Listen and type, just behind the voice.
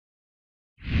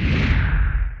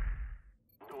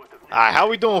Alright, how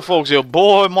we doing, folks? Your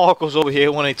boy Marcos over here,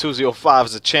 18205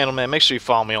 is the channel, man. Make sure you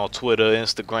follow me on Twitter,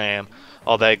 Instagram,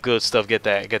 all that good stuff. Get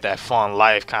that fun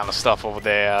life kind of stuff over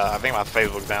there. I think my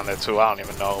Facebook's down there too. I don't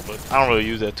even know, but I don't really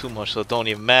use that too much, so it don't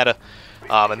even matter.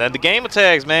 And then the gamer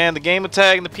tags, man. The gamer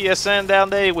tag and the PSN down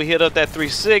there. We hit up that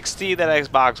 360, that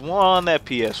Xbox One, that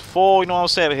PS4. You know what I'm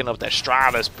saying? We're hitting up that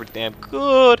Strider. It's pretty damn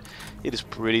good. It is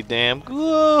pretty damn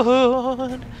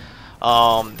good.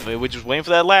 We're just waiting for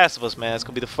that Last of Us, man. It's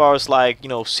gonna be the first, like, you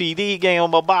know, CD game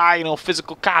I'm gonna buy, you know,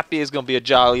 physical copy. It's gonna be a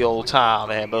jolly old time,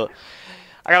 man. But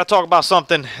I gotta talk about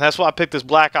something. That's why I picked this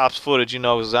Black Ops footage, you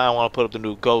know, because I don't want to put up the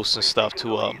new ghosts and stuff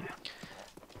to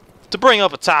bring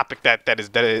up a topic that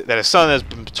is something that's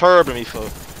been perturbing me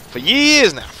for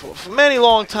years now, for many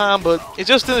long time. But it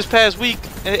just in this past week,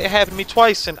 it happened to me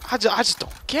twice, and I just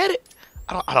don't get it.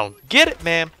 I don't get it,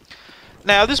 man.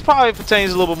 Now, this probably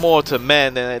pertains a little bit more to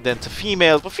men than to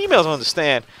females, but females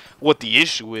understand what the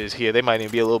issue is here. They might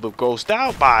even be a little bit grossed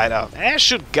out by it. As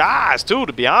should guys, too,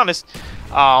 to be honest.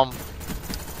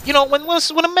 You know,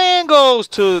 when a man goes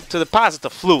to deposit the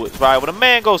fluids, right? When a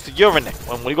man goes to urinate,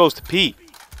 when he goes to pee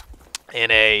in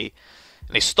a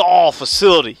stall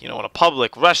facility, you know, in a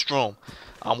public restroom,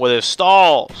 where there's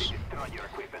stalls,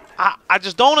 I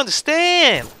just don't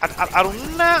understand. I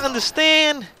do not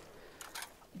understand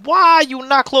why you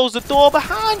not close the door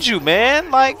behind you,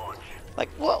 man. Like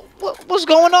what's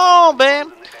going on,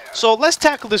 man? So let's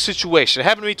tackle this situation. It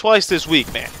happened to me twice this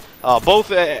week, man. Both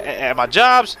at my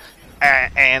jobs,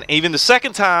 and even the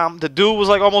second time, the dude was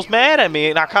like almost mad at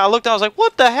me, and I kind of looked. I was like,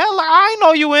 "What the hell? Like, I didn't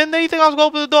know you in there. You think I was gonna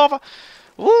open the door?"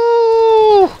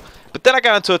 Woo! But then I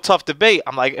got into a tough debate.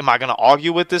 I'm like, am I gonna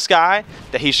argue with this guy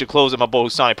that he should close it? My boy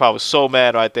Sonny probably was so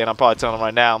mad right there, and I'm probably telling him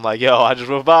right now. I'm like, yo, I just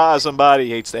revived somebody.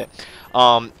 He hates that.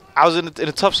 I was in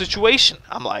a tough situation.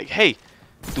 I'm like, hey,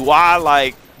 do I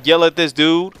like yell at this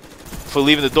dude for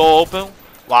leaving the door open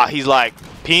while he's like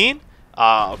peeing?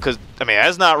 Cause I mean,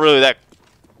 that's not really that.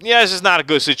 Yeah, it's just not a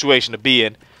good situation to be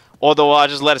in. Although I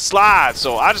just let it slide.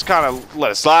 So I just kind of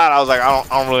let it slide. I was like, I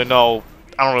don't really know.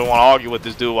 I don't really want to argue with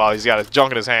this dude while he's got his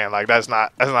junk in his hand. Like that's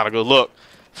not a good look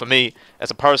for me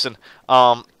as a person.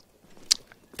 I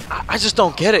just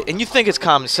don't get it. And you think it's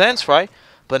common sense, right?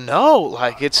 But no,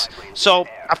 like it's so.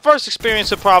 I first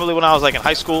experienced it probably when I was like in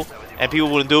high school, and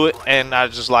people wouldn't do it, and I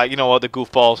was just like, you know what, the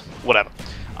goofballs, whatever.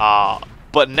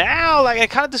 But now, like, it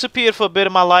kind of disappeared for a bit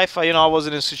of my life. You know, I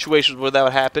wasn't in situations where that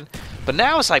would happen. But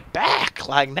now it's like back.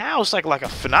 Like now it's like a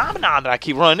phenomenon that I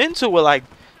keep running into where like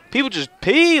people just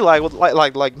pee like with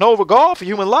like no regard for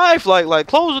human life. Like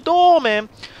close the door, man.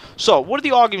 So, what are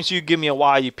the arguments you give me on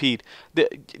why you peed?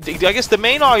 I guess the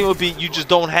main argument would be you just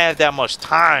don't have that much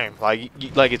time. Like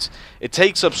it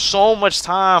takes up so much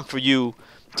time for you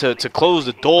to close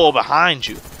the door behind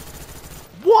you.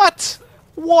 What?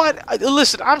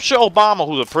 Listen, I'm sure Obama,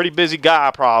 who's a pretty busy guy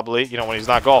probably, you know, when he's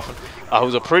not golfing,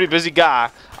 who's a pretty busy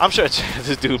guy, I'm sure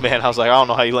this dude, man, I was like, I don't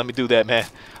know how you let me do that, man.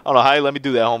 I don't know how you let me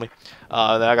do that, homie.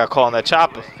 Then I got caught on that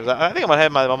chopper. Because I think I might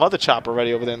have my mother chopper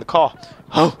ready over there in the car.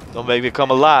 Oh, don't make me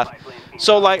come alive.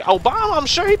 So, like, Obama, I'm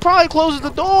sure he probably closes the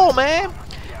door, man.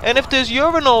 And if there's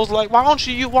urinals, like, why don't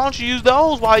you use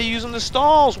those? Why are you using the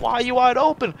stalls? Why are you wide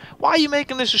open? Why are you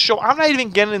making this a show? I'm not even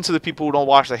getting into the people who don't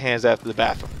wash their hands after the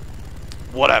bathroom.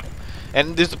 Whatever.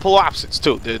 And there's the polar opposites,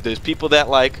 too. There's people that,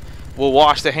 like, will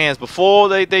wash their hands before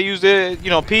they use their,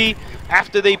 you know, pee.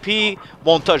 After they pee,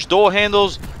 won't touch door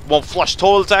handles, won't flush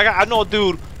toilets. I know a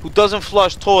dude who doesn't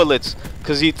flush toilets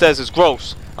because he says it's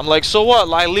gross. I'm like, so what?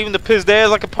 Like leaving the piss there is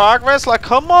like a progress? Like,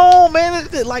 come on, man.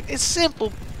 It's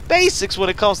simple basics when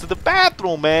it comes to the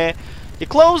bathroom, man. You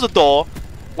close the door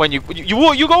when you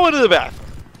go into the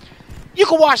bathroom. You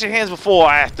can wash your hands before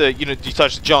or after you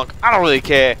touch the junk. I don't really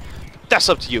care. That's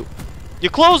up to you. You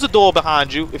close the door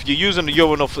behind you if you're using the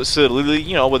urinal facility,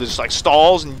 you know, where there's like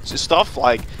stalls and stuff.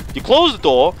 Like, you close the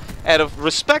door out of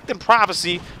respect and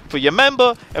privacy for your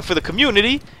member and for the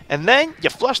community, and then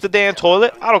you flush the damn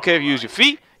toilet. I don't care if you use your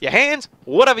feet, your hands,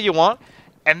 whatever you want,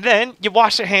 and then you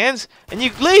wash your hands and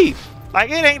you leave. Like,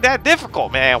 it ain't that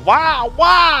difficult, man.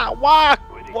 Why?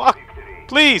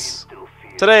 Please.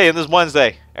 Today and this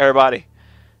Wednesday, everybody,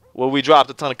 where we dropped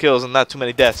a ton of kills and not too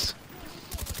many deaths.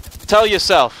 Tell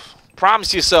yourself.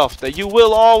 Promise yourself that you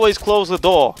will always close the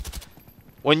door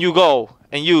when you go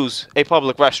and use a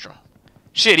public restroom.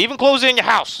 Shit, even close it in your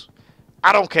house.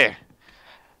 I don't care.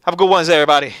 Have a good Wednesday,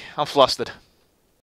 everybody. I'm flustered.